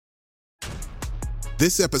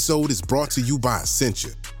This episode is brought to you by Essentia.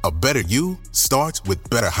 A better you starts with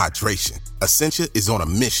better hydration. Essentia is on a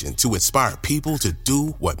mission to inspire people to do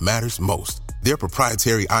what matters most. Their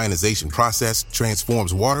proprietary ionization process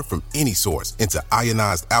transforms water from any source into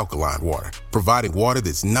ionized alkaline water, providing water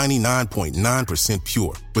that's 99.9%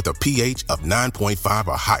 pure with a pH of 9.5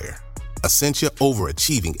 or higher. Essentia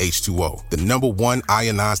overachieving H2O, the #1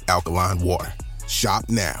 ionized alkaline water. Shop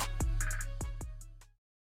now.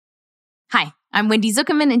 Hi, I'm Wendy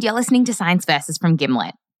Zuckerman and you're listening to Science Versus from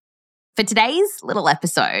Gimlet. For today's little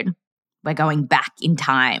episode, we're going back in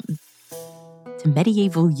time to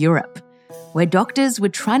medieval Europe, where doctors were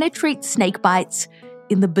trying to treat snake bites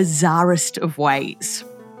in the bizarrest of ways.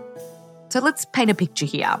 So let's paint a picture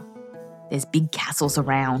here. There's big castles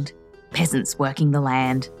around, peasants working the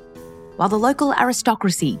land, while the local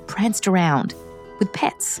aristocracy pranced around with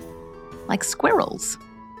pets, like squirrels.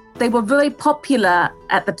 They were very popular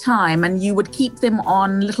at the time, and you would keep them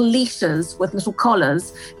on little leashes with little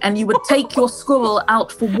collars, and you would take your squirrel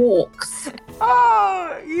out for walks.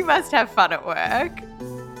 Oh, you must have fun at work.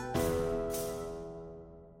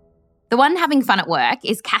 The one having fun at work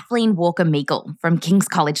is Kathleen Walker Meikle from King's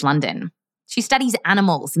College London. She studies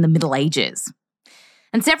animals in the Middle Ages.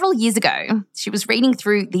 And several years ago, she was reading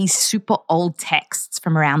through these super old texts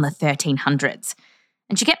from around the 1300s.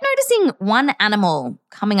 And she kept noticing one animal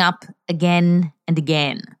coming up again and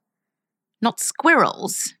again. Not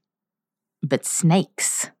squirrels, but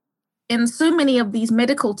snakes. In so many of these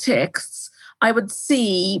medical texts, I would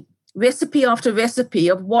see recipe after recipe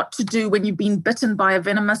of what to do when you've been bitten by a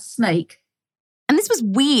venomous snake. And this was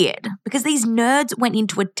weird because these nerds went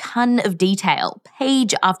into a ton of detail,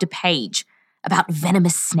 page after page, about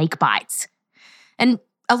venomous snake bites. And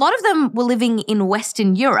a lot of them were living in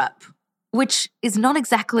Western Europe, which is not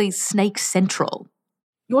exactly snake central.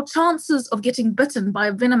 Your chances of getting bitten by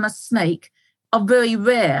a venomous snake are very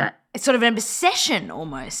rare. It's sort of an obsession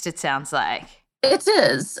almost, it sounds like. It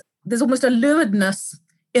is. There's almost a luridness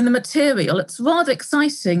in the material. It's rather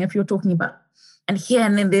exciting if you're talking about, and here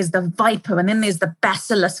and then there's the viper and then there's the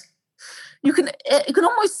basilisk. You can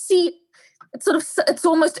almost see, it's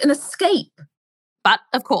almost an escape. But,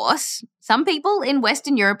 of course, some people in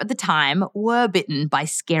Western Europe at the time were bitten by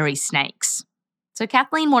scary snakes. So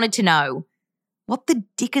Kathleen wanted to know what the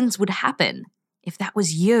dickens would happen if that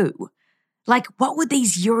was you. Like, what would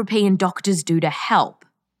these European doctors do to help?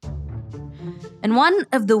 And one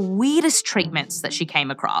of the weirdest treatments that she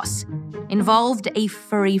came across involved a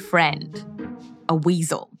furry friend, a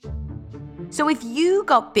weasel. So if you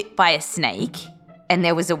got bit by a snake and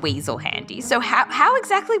there was a weasel handy, so how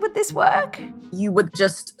exactly would this work? You would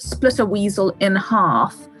just split a weasel in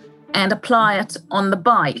half and apply it on the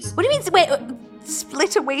bite. What do you mean, wait,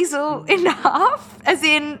 split a weasel in half? As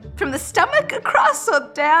in from the stomach across or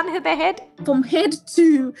down the head? From head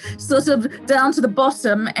to sort of down to the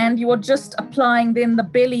bottom, and you are just applying then the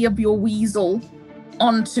belly of your weasel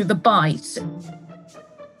onto the bite.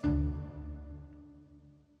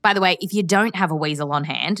 By the way, if you don't have a weasel on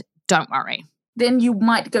hand, don't worry. Then you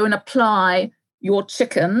might go and apply your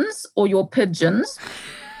chickens or your pigeons.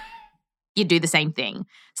 You do the same thing.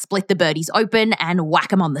 Split the birdies open and whack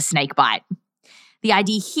them on the snake bite. The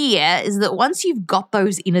idea here is that once you've got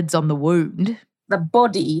those innards on the wound, the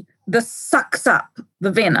body sucks up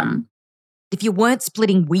the venom. If you weren't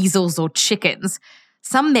splitting weasels or chickens,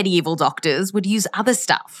 some medieval doctors would use other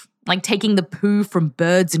stuff, like taking the poo from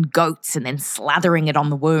birds and goats and then slathering it on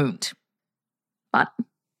the wound. But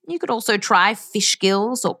you could also try fish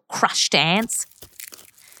gills or crushed ants,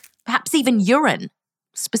 perhaps even urine,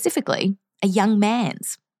 specifically a young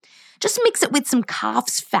man's. Just mix it with some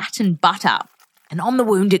calf's fat and butter, and on the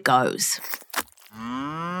wound it goes.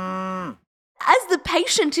 As the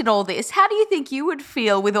patient in all this, how do you think you would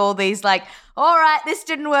feel with all these, like, all right, this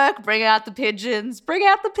didn't work, bring out the pigeons, bring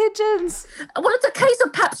out the pigeons? Well, it's a case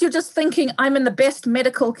of perhaps you're just thinking, I'm in the best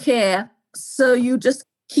medical care, so you just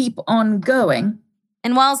keep on going.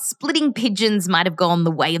 And while splitting pigeons might have gone the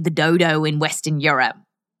way of the dodo in Western Europe,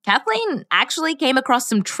 Kathleen actually came across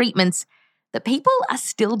some treatments that people are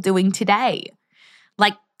still doing today,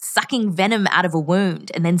 like sucking venom out of a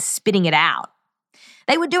wound and then spitting it out.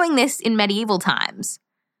 They were doing this in medieval times,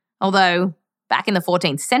 although back in the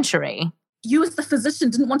 14th century, you as the physician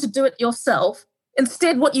didn't want to do it yourself.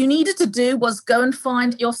 Instead, what you needed to do was go and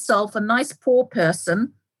find yourself a nice poor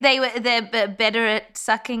person. They're better at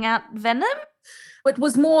sucking out venom? It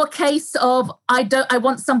was more a case of, I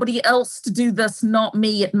want somebody else to do this, not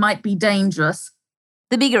me. It might be dangerous.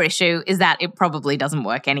 The bigger issue is that it probably doesn't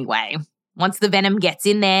work anyway. Once the venom gets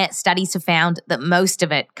in there, studies have found that most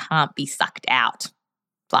of it can't be sucked out.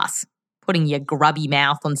 Plus, putting your grubby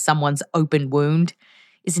mouth on someone's open wound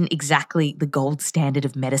isn't exactly the gold standard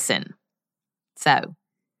of medicine. So,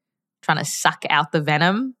 trying to suck out the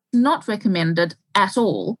venom? Not recommended at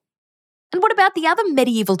all. And what about the other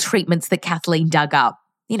medieval treatments that Kathleen dug up?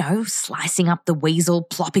 You know, slicing up the weasel,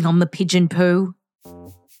 plopping on the pigeon poo.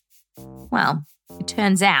 Well, it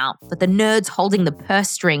turns out that the nerds holding the purse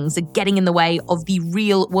strings are getting in the way of the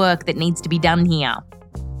real work that needs to be done here.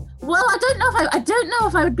 Well, I don't know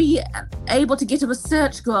if I would be able to get a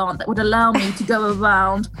research grant that would allow me to go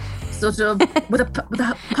around sort of with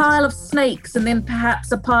a pile of snakes and then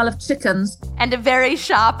perhaps a pile of chickens. And a very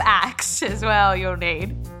sharp axe as well you'll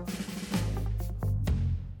need.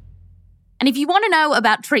 And if you want to know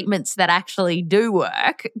about treatments that actually do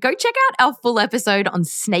work, go check out our full episode on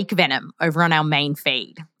snake venom over on our main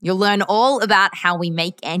feed. You'll learn all about how we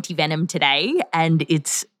make anti-venom today, and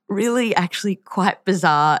it's really actually quite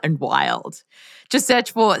bizarre and wild. Just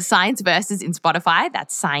search for Science Versus in Spotify,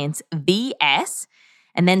 that's Science VS,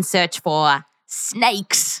 and then search for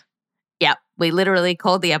snakes. Yep, we literally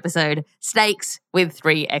called the episode Snakes with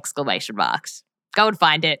 3 exclamation marks. Go and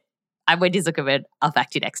find it. I'm Wendy Zuckerman. I'll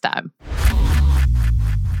fact you next time.